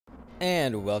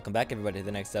And welcome back everybody to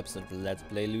the next episode of Let's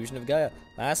Play Illusion of Gaia.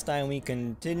 Last time we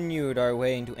continued our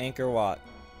way into Angkor Wat.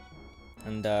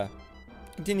 And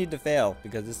continued to fail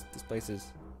because this place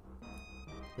is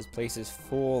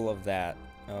full of that.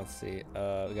 Oh, let's see.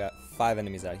 We got 5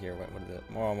 enemies out here. What is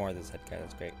it? More of this head guy,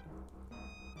 that's great.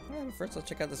 Alright, but first let's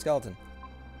check out the skeleton.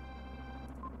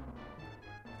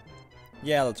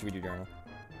 Yeah, let's read your journal.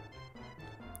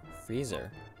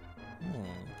 Freezer.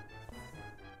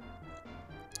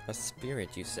 A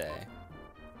spirit, you say?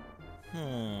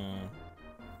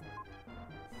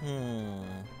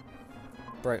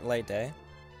 Bright light day.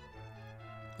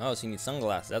 Oh, so you need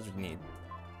sunglasses. That's what you need.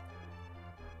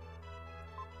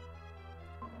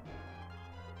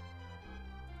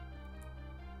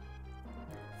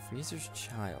 Freezer's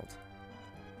child.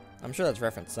 I'm sure that's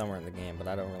referenced somewhere in the game, but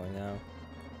I don't really know.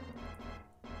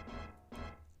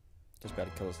 Just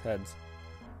about to kill his heads.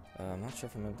 I'm not sure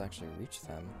if I'm able to actually reach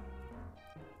them.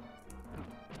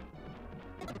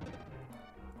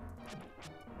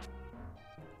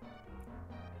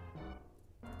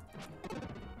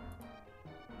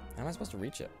 How am I supposed to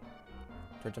reach it?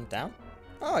 Do I jump down?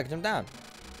 Oh, I can jump down.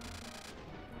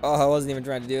 Oh, I wasn't even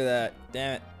trying to do that.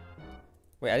 Damn it.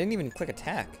 Wait, I didn't even click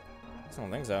attack. I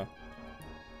don't think so.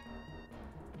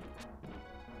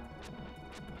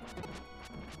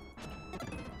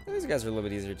 These guys are a little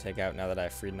bit easier to take out now that I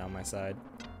have Frieden on my side.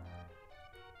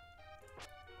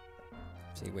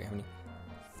 Let's see, wait, how many?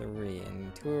 3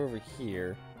 and 2 over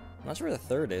here. I'm not sure where the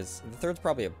third is. The third's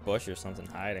probably a bush or something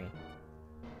hiding.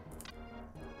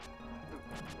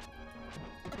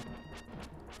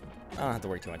 I don't have to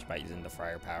worry too much about using the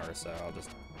firepower, so I'll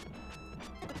just...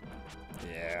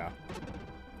 Yeah.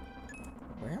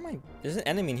 Where am I? There's an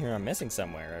enemy in here I'm missing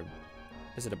somewhere.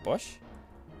 Is it a bush?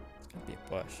 It's gotta be a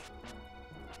bush.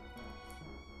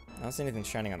 I don't see anything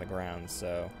shining on the ground,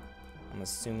 so I'm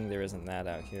assuming there isn't that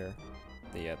out here.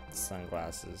 The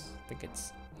sunglasses. I think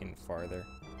it's in farther.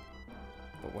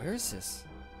 But where is this?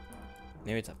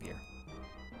 Maybe it's up here.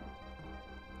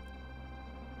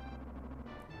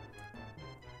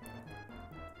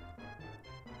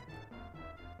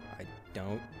 I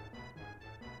don't.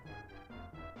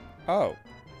 Oh. Oh,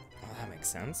 that makes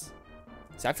sense.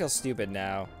 So I feel stupid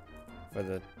now for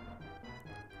the...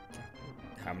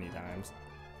 How many times?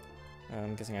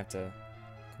 I'm guessing I have to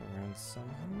go around somehow.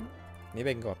 Maybe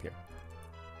I can go up here.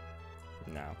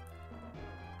 No.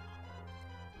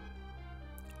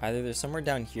 Either there's somewhere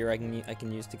down here I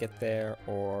can use to get there,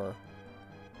 or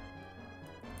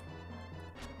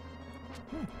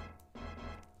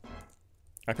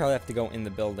I probably have to go in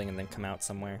the building and then come out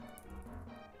somewhere.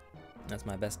 That's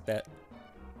my best bet.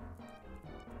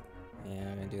 Yeah,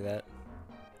 I'm gonna do that.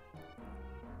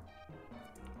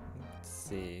 Let's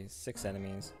see, 6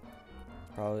 enemies.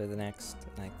 Probably the next,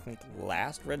 and I think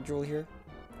last red jewel here.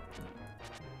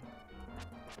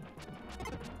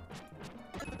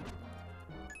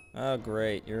 Oh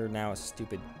great, you're now a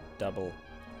stupid double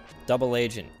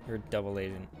agent. You're a double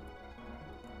agent.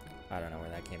 I don't know where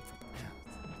that came from.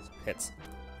 Hits.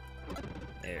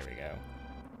 There we go.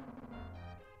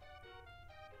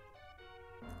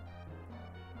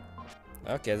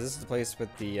 Okay, this is the place with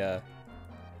the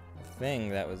thing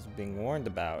that was being warned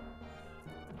about.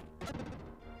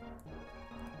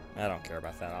 I don't care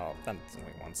about that. That's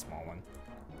only one small one.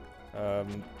 How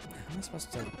am I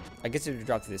supposed to... I guess you have to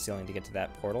drop through the ceiling to get to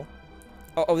that portal.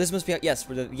 Oh, this must be... Yes,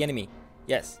 for the enemy.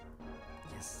 Yes.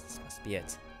 Yes, this must be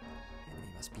it. The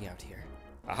enemy must be out here.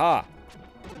 Aha!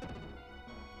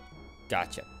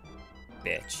 Gotcha.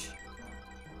 Bitch.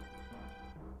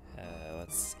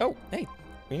 Let's... Oh, hey.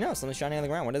 You know, something shining on the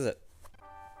ground. What is it?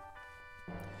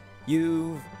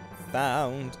 You've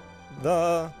found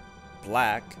the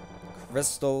black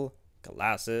crystal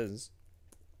glasses.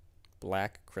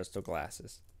 Black crystal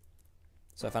glasses.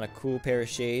 So I found a cool pair of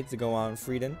shades to go on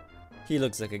Frieden. He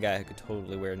looks like a guy who could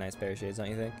totally wear a nice pair of shades, don't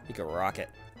you think? He could rock it.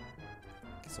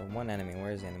 Okay, so one enemy.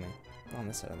 Where's the enemy? Not on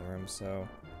this side of the room, so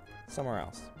somewhere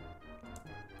else.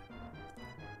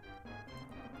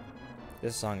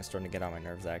 This song is starting to get on my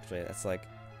nerves, actually. That's like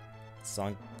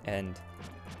song end.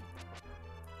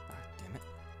 Ah, damn it.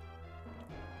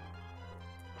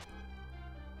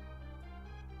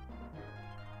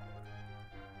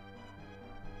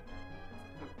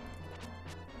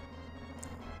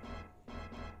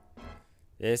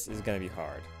 This is gonna be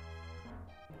hard.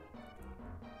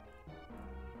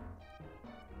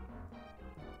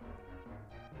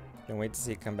 Can't wait to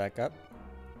see it come back up.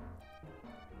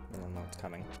 I don't know what's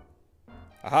coming.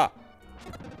 Aha!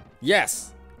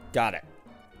 Yes! Got it.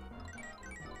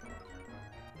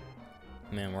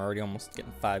 Man, we're already almost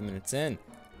getting 5 minutes in.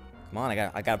 Come on,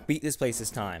 I gotta beat this place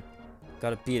this time.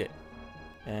 Gotta beat it.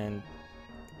 And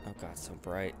oh god, it's so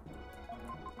bright.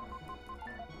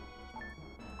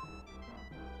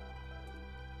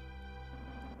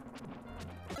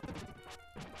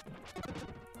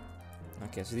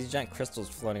 Okay, so these giant crystals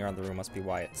floating around the room must be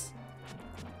why it's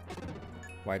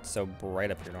so bright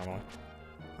up here normally.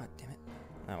 Oh, damn it.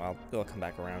 Oh well, it'll come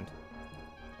back around.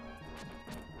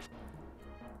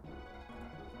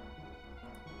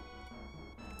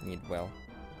 Need well.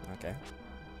 Okay.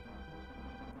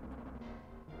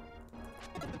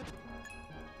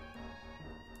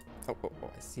 Oh,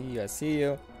 I see you, I see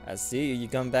you. I see you. You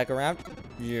come back around?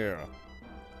 Yeah.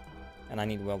 And I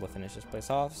need well to finish this place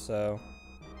off, so...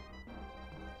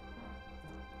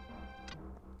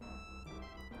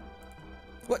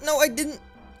 What? No, I didn't!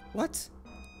 What?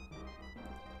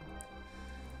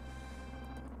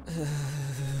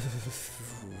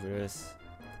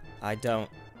 I don't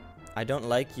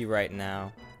like you right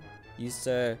now. You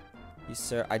sir,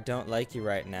 I don't like you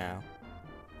right now.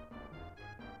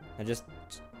 I just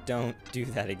don't do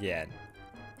that again.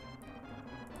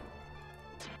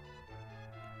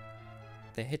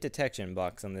 The hit detection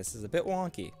box on this is a bit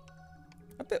wonky.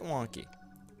 A bit wonky.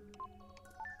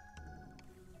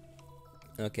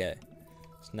 Okay,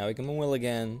 so now we can will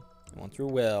again. And once we're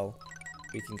will,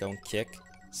 we can go and kick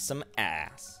some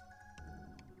ass.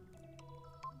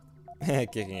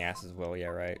 Kicking ass as well, yeah,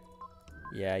 right.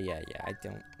 Yeah. I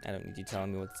don't need you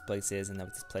telling me what this place is. I know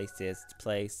what this place is. It's a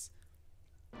place.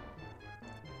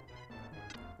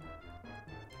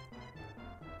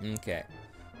 Okay,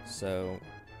 so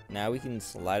now we can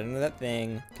slide into that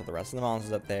thing, kill the rest of the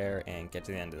monsters up there, and get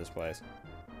to the end of this place.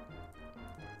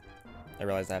 I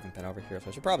realized I haven't been over here, so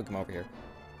I should probably come over here.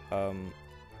 I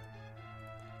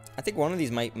think one of these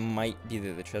might be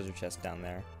the treasure chest down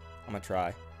there. I'm gonna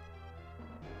try.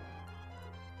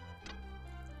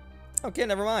 Okay,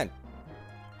 never mind.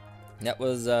 That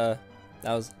was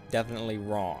definitely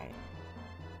wrong.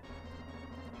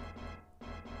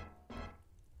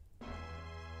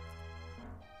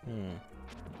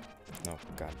 Oh,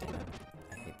 god damn it.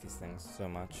 I hate these things so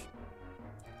much.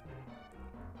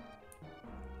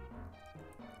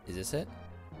 Is this it?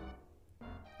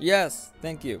 Yes,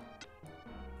 thank you.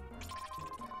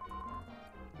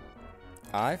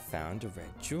 I found a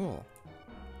red jewel.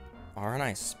 Aren't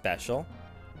I special?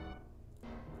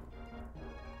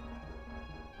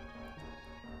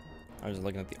 I'm just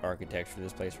looking at the architecture of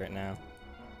this place right now.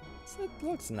 So it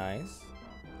looks nice.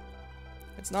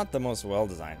 It's not the most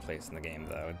well-designed place in the game,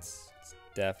 though. It's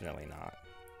definitely not.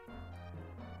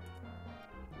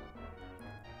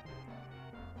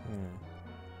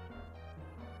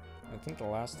 I think the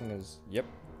last thing is... Yep,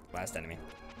 last enemy.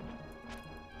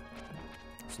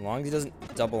 As long as he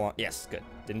doesn't double on... Yes, good.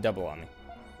 Didn't double on me.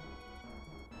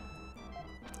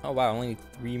 Oh, wow, I only need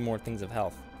 3 more things of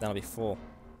health. Then I'll be full.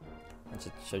 That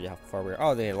should show you how far we are.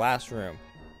 Oh, the last room.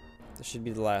 This should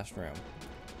be the last room.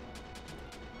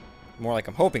 More like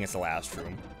I'm hoping it's the last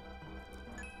room.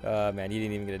 Man, you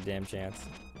didn't even get a damn chance.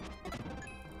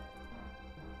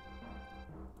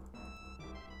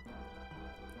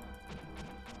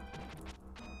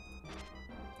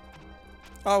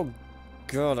 Oh,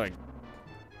 God,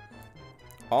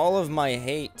 all of my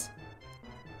hate.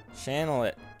 Channel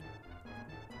it.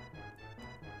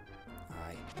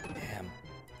 I am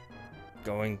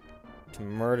going to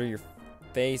murder your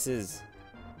faces.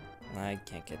 I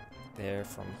can't get there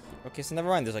from here. Okay, so never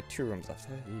mind. There's like 2 rooms left.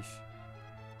 Yeesh.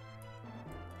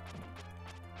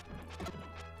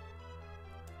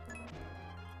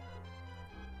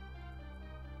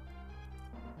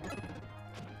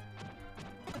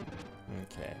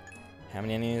 Okay. How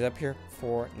many enemies up here?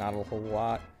 4. Not a whole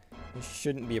lot. It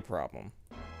shouldn't be a problem.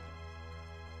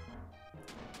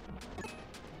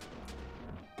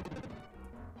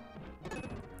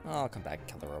 I'll come back and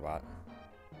kill the robot.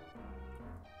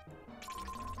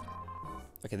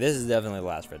 Okay, this is definitely the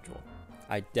last ritual.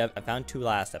 I found 2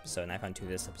 last episode, and I found 2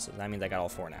 this episode. That means I got all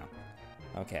 4 now.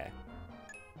 Okay.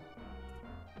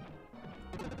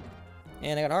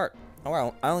 And I got heart. Oh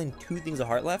wow, I only need 2 things of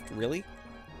heart left? Really?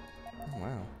 Oh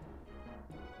wow.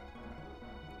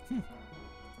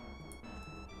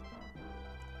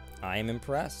 I am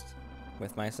impressed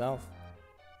with myself.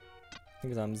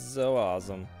 Because I'm so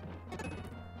awesome.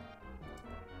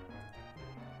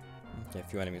 Okay, a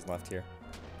few enemies left here.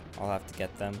 I'll have to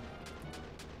get them.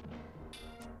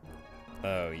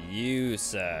 Oh, you,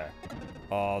 sir.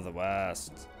 All the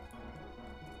West.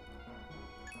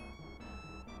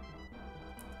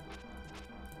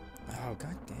 Oh,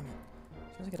 god damn it.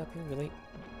 Should I get up here, really?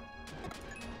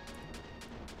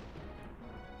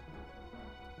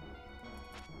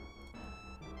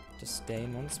 Just stay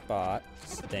in one spot.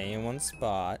 Stay in one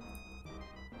spot.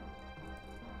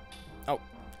 Oh,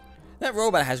 that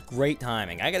robot has great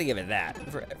timing. I gotta give it that.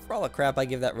 For all the crap I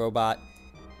give that robot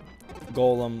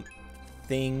golem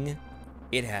thing,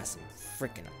 it has some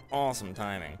freaking awesome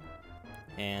timing.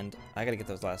 And I gotta get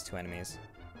those last 2 enemies.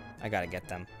 I gotta get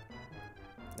them.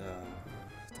 It's over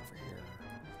here.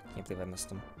 Can't believe I missed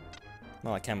them.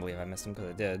 Well, I can believe I missed them because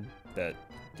I did, but,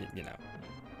 you know.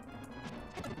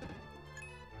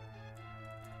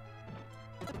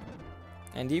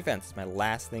 And defense is my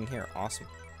last thing here. Awesome.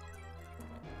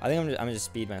 I think I'm gonna just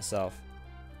speed myself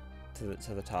to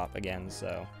the top again.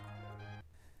 So.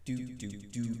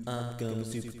 I'm going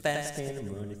super fast and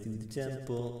I'm running through the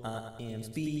temple. I am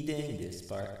speeding this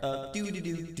part up. That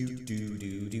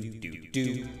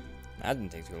didn't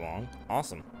take too long.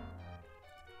 Awesome.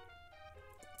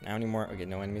 Now any more? Okay,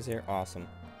 no enemies here. Awesome.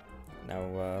 Now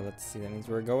let's see. That means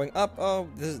we're going up. Oh,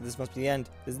 this must be the end.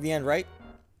 This is the end, right?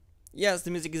 Yes,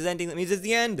 the music is ending. That means it's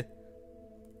the end.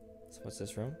 So what's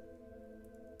this room?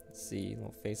 Let's see.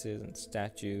 Little faces and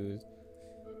statues.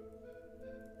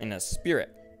 And a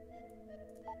spirit.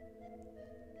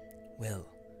 Well,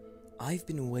 I've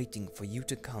been waiting for you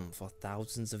to come for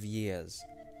thousands of years.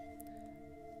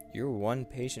 You're one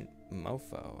patient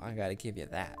mofo. I gotta give you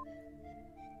that.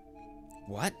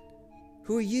 What?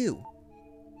 Who are you?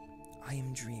 I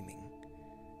am dreaming.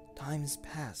 Time has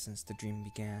passed since the dream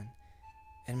began,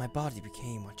 and my body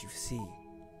became what you see.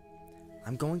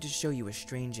 I'm going to show you a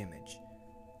strange image.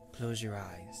 Close your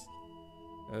eyes.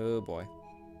 Oh boy.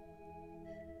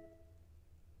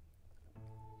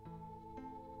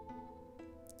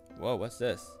 Whoa, what's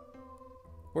this?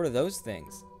 What are those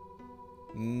things?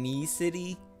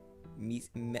 Me-city?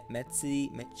 Met-city?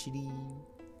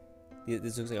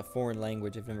 This looks like a foreign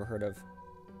language I've never heard of.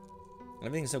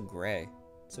 Everything's so gray.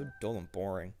 It's so dull and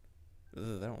boring.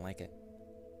 Ugh, I don't like it.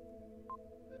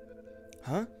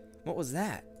 Huh? What was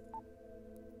that?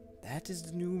 That is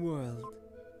the new world.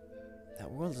 That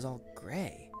world is all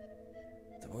gray.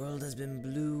 The world has been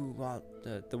blue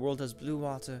water. The world has blue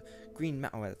water, green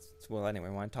mountains. Well, anyway,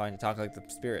 I want to talk like the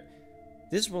spirit.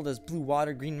 This world has blue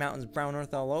water, green mountains, brown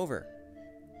earth all over.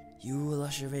 You will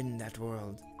usher in that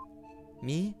world.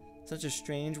 Me? Such a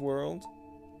strange world.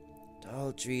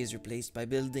 Tall trees replaced by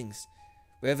buildings.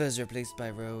 Rivers replaced by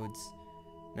roads.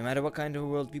 No matter what kind of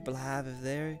world people have, if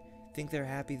they think they're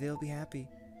happy, they'll be happy.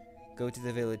 Go to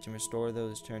the village and restore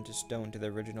those turned to stone to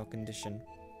their original condition.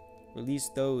 Release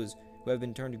those who have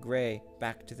been turned gray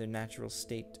back to their natural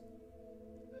state.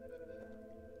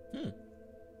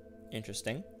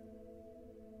 Interesting.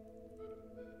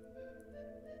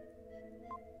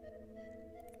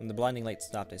 When the blinding light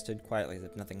stopped, I stood quietly as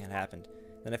if nothing had happened.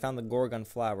 Then I found the Gorgon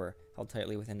flower held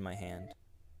tightly within my hand.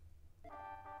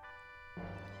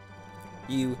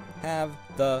 You have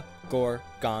the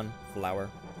Gorgon flower.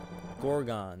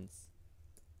 Gorgons.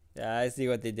 Yeah, I see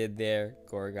what they did there.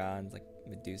 Gorgons, like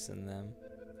Medusa and them.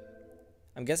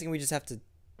 I'm guessing we just have to... Do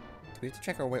we have to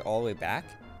check our way all the way back?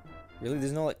 Really?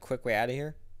 There's no, like, quick way out of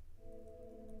here?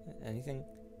 Anything?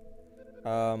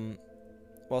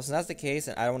 Well, since that's the case,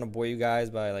 and I don't want to bore you guys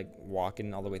by, like,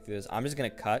 walking all the way through this, I'm just gonna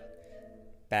cut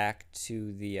back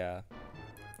to the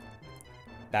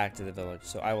village.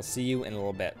 So I will see you in a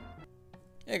little bit.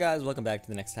 Hey guys, welcome back to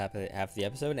the next half of the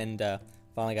episode, and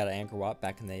finally got an anchor wap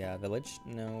back in the village.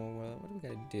 Now, what do we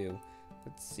gotta do?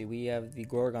 Let's see, we have the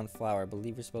Gorgon flower. I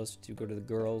believe we're supposed to go to the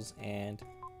girls and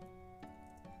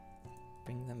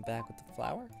bring them back with the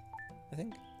flower, I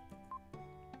think.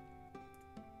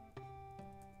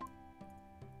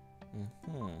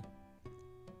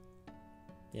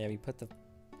 Yeah, we put the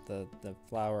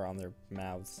flower on their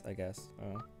mouths, I guess.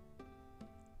 Oh.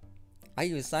 I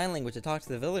use sign language to talk to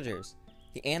the villagers.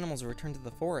 The animals have returned to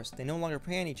the forest. They no longer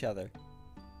prey on each other.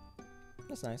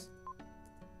 That's nice.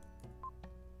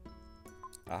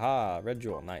 Aha, red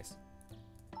jewel, nice.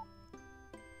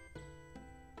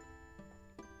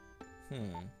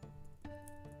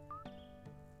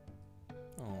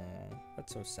 Oh,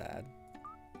 that's so sad.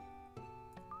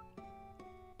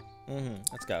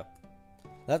 Let's go.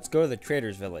 Let's go to the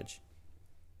trader's village.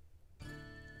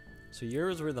 So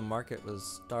yours where the market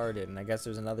was started, and I guess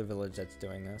there's another village that's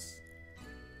doing this.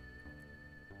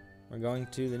 We're going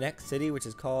to the next city, which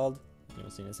is called,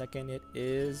 you'll see in a second, it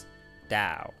is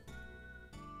Dao.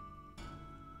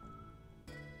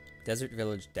 Desert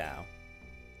Village Dao.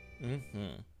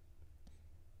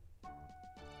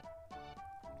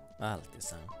 I like this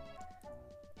song.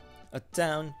 A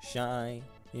town shining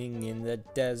in the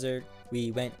desert,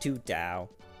 we went to Dao.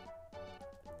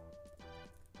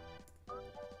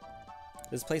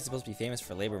 This place is supposed to be famous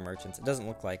for labor merchants. It doesn't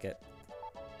look like it.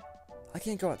 I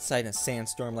can't go outside in a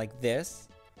sandstorm like this.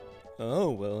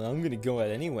 Oh, well, I'm gonna go out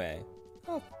anyway.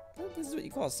 Oh, This is what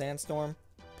you call a sandstorm?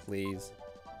 Please.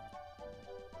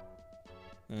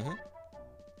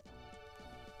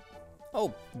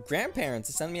 Oh,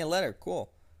 grandparents send me a letter.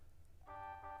 Cool.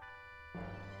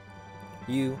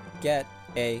 You get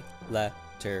a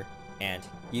letter and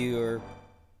your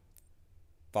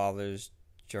father's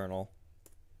journal.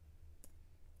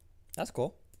 That's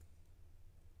cool.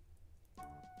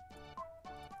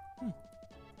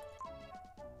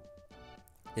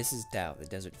 This is Dao, the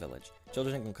desert village.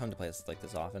 Children can come to places like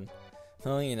this often.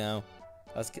 Well, you know.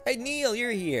 Hey, Neil,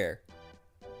 you're here.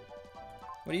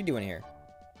 What are you doing here?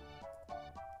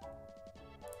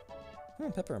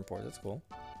 Pepper import, that's cool.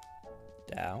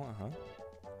 Dao,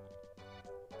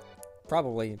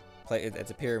 Probably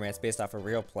it's a pyramid. It's based off a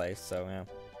real place, so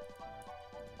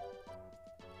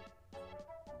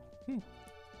yeah.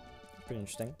 Pretty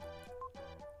interesting.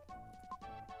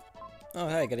 Oh,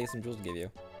 hey, I gotta get some jewels to give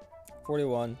you.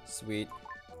 41, sweet.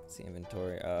 Let's see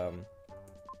inventory. I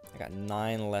got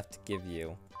 9 left to give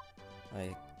you.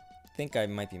 I think I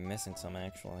might be missing some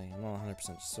actually. I'm not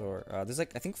 100% sure. There's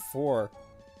like I think 4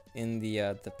 in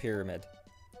the pyramid.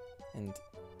 And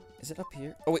is it up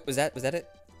here? Oh wait, was that it?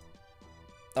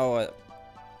 Oh,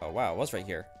 oh wow, it was right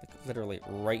here. Like, literally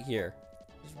right here.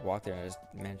 Just walked there and I just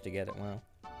managed to get it. Wow.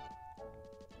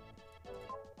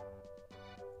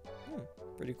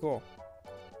 Pretty cool.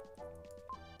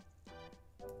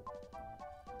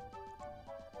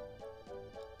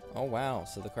 Oh wow,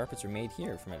 so the carpets are made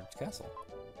here from Edward's Castle.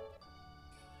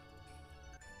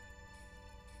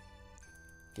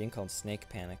 Game called Snake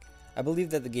Panic. I believe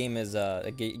that the game is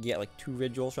you get like 2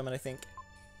 rituals from it, I think.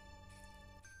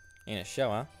 Ain't a show,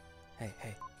 huh? Hey,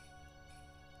 hey.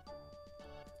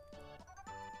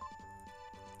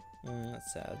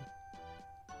 That's sad.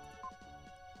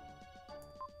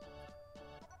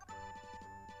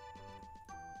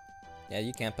 Yeah,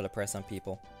 you can't put a price on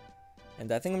people.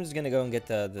 And I think I'm just gonna go and get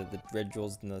the red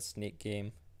jewels in the snake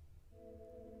game.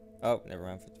 Oh, never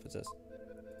mind. What's this?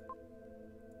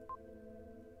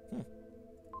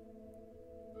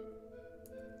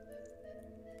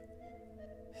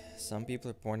 Some people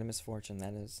are born to misfortune.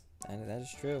 That is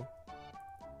true.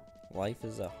 Life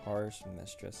is a harsh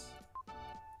mistress.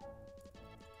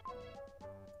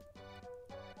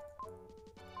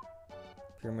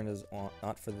 Pyramid is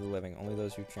not for the living. Only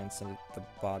those who transcend the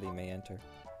body may enter.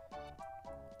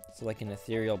 So like an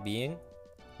ethereal being?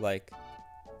 Like,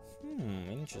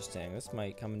 interesting. This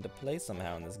might come into play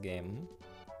somehow in this game.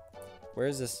 Where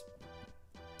is this?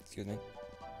 Excuse me.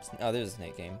 Oh, there's a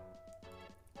snake game.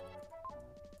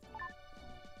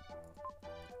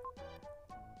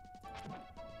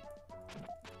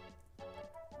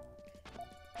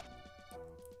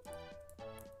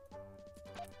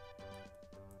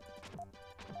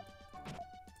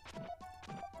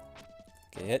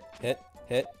 Okay,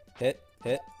 hit.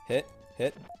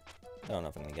 I don't know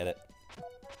if I'm gonna get it.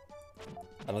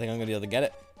 I don't think I'm gonna be able to get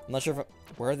it. I'm not sure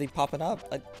where are they popping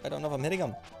up? I don't know if I'm hitting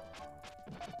them.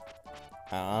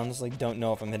 I honestly don't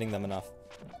know if I'm hitting them enough.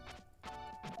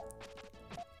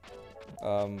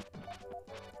 Come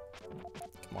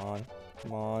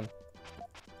on.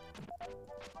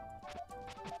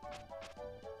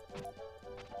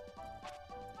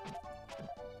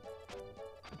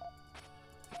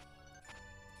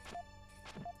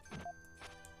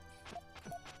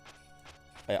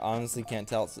 I honestly can't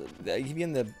tell. So, I keep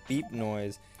getting the beep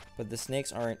noise, but the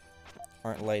snakes aren't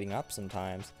lighting up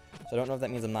sometimes. So I don't know if that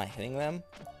means I'm not hitting them,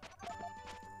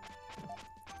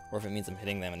 or if it means I'm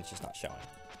hitting them and it's just not showing.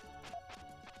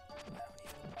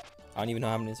 I don't even know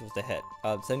how many I'm supposed to hit.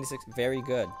 76, very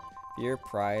good. For your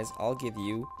prize, I'll give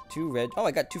you 2 red. Oh,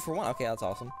 I got 2 for 1. Okay, that's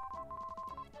awesome.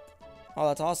 Oh,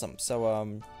 that's awesome.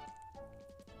 So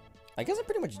I guess I'm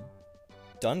pretty much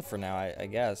done for now. I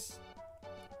guess.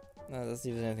 Let's see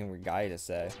if there's anything for Gaia to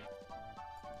say.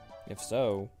 If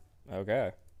so,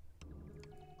 okay.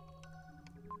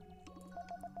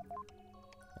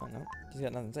 Oh no, he's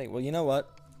got nothing to say. Well, you know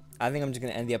what? I think I'm just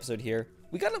gonna end the episode here.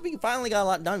 We finally got a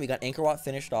lot done. We got Angkor Wat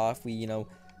finished off. We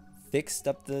fixed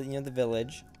up the the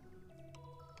village,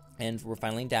 and we're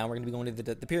finally down. We're gonna be going to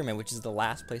the pyramid, which is the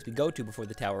last place we go to before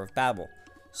the Tower of Babel.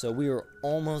 So we were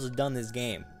almost done this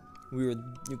game. We were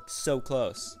so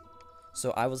close.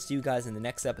 So I will see you guys in the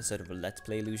next episode of Let's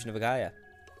Play Illusion of Gaia.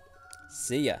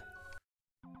 See ya.